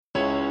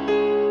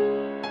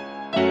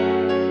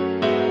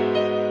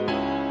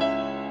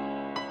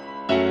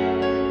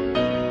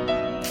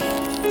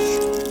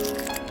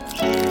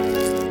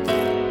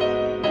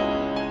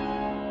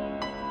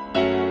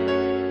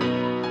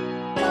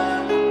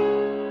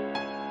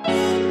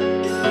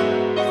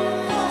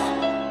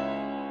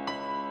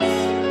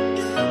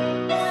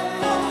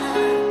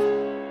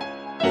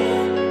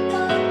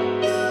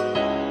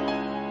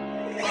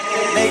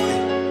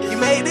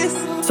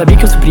Sabia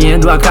que eu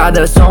surpreendo a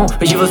cada som.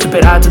 Hoje vou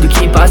superar tudo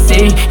que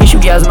passei.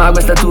 Enxuguei as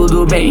mágoas, tá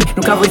tudo bem.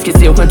 Nunca vou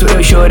esquecer o quanto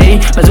eu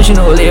chorei. Mas hoje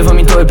no rolê vou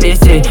me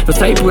entorpecer. Vou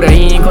sair por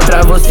aí e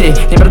encontrar você.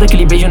 Lembra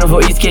daquele beijo, não vou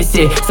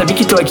esquecer. Sabia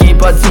que tô aqui,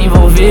 pode se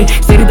envolver.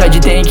 Seriedade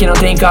tem que não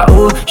tem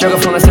caô. Joga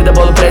flor na seda,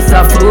 bolo pra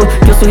essa flor.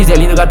 Teu sorriso é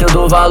lindo, gato, eu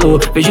dou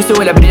valor. Vejo seu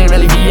olhar brilhando, me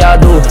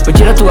aliviado. Vou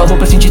tirar tua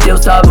roupa, sentir teu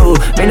sabor.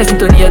 Vem na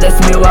sintonia,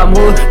 desce meu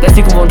amor.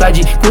 Desce com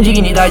vontade, com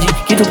dignidade.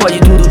 Que tu pode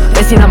tudo,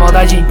 desce na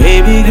maldade.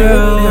 Baby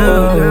girl,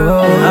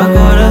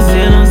 agora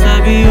cê não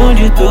sabe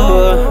onde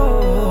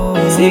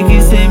tô. Sei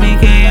que cê me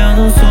quer, eu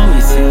não sou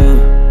mais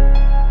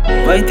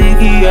seu. Vai ter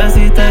que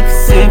aceitar que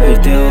cê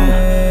perdeu.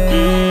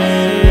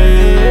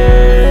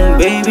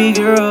 Baby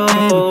girl,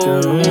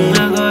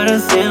 agora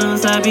cê não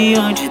sabe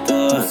onde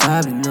tô.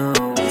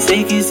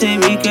 Sei que cê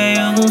me quer,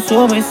 eu não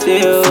sou mais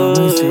seu.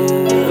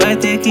 Vai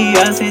ter que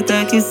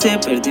aceitar que cê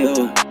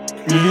perdeu.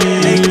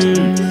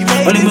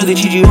 Olha meu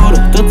dente de ouro,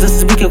 todas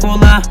essas biques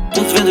colar.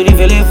 Todos vendo o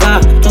nível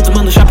elevar, todos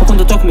mandam chapa quando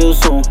eu toco meu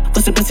som.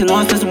 Você pensa em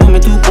nós, pensa um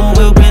momento bom.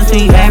 Eu penso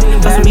em rap,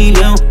 faço 1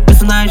 milhão.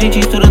 Penso na gente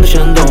estourando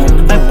Xandão.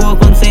 Vai pôr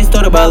quando cê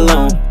estoura o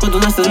balão. Quando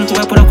nós tá junto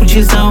vai por a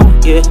curtição,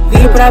 yeah.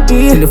 Vem pra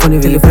mim, telefone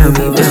vem pra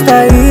mim. Está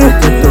aí,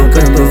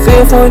 tocando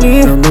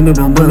telefone. Meu nome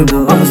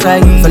bombando, vamos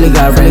sair. Vai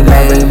ligar, vem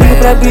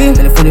pra mim.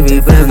 Telefone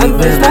vem pra mim,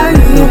 está aí,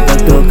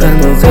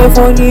 tocando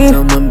telefone.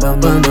 Meu nome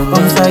bombando,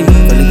 vamos sair.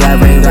 Vai ligar,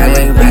 vem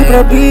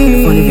pra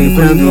mim. Telefone vem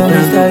pra mim,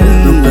 está aí,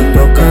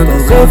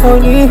 tocando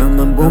telefone. Meu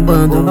nome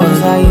bombando, vamos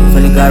sair.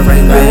 Vai ligar,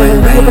 vem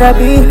pra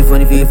mim.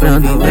 Telefone vem pra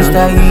mim,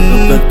 está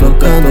aí,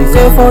 tocando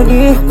telefone.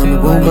 Meu nome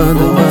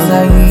bombando, vamos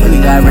sair. Vai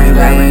ligar, vem.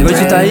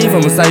 Noite tá aí,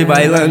 vamos sair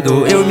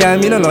bailando. Eu e minha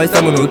mina, nós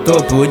tamo no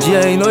topo.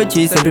 Dia e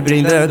noite, sempre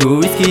brindando.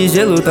 Whisky e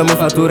gelo, tamo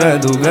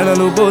faturando. Grana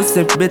no bolso,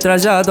 sempre bem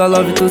trajado. A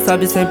love, tu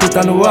sabe, sempre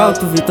tá no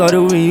alto. Vitória,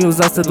 win, os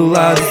astros do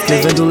lado.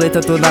 Escrevendo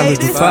letra toda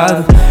noite do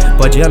fado.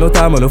 Pode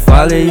anotar, mano,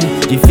 falei.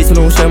 Difícil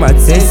não chamar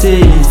de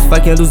sensei.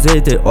 Faquinha dos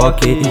haters,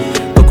 ok.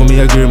 Tô com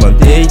minha irmã,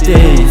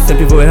 deitei.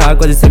 Sempre vou errar,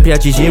 quase sempre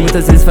atingir.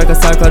 Muitas vezes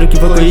fracassar, claro que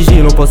vou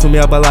corrigir. Não posso me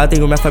abalar,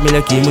 tenho minha família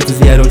aqui. Muitos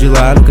vieram de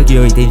lá, nunca que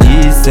eu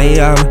entendi. Sem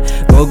arma,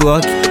 no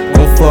Glock,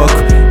 com foco.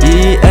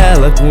 E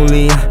ela com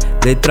linha,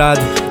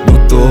 letrado no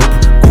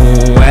topo.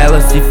 Com ela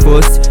se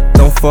fosse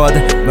tão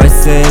foda, nós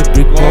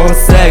sempre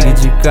consegue.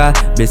 De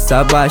cabeça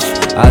abaixo,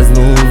 as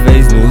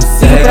nuvens nos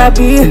seguem. Vem pra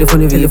mim,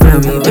 telefone vem pra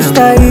mim.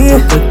 Está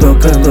aí,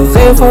 tocando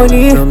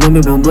telefone. Meu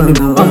nome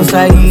bombando, vamos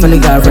sair. Vai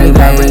ligar, vem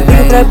pra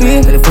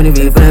mim. Telefone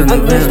vem pra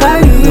mim. Está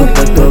aí,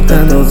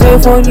 tocando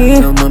telefone.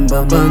 Meu nome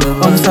bombando,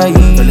 vamos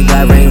sair. Vai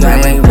ligar, vem pra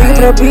mim.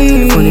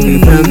 Telefone vem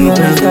pra mim.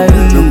 Está aí,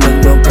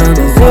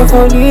 tocando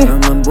telefone. Meu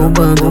nome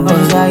bombando,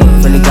 vamos sair.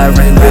 Vai ligar,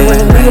 vem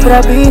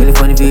pra mim.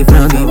 Telefone vem pra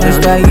mim.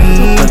 Está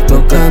aí,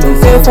 tocando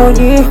telefone.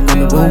 Meu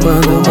nome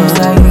bombando, vamos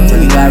sair. Vai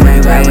ligar,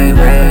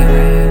 vem.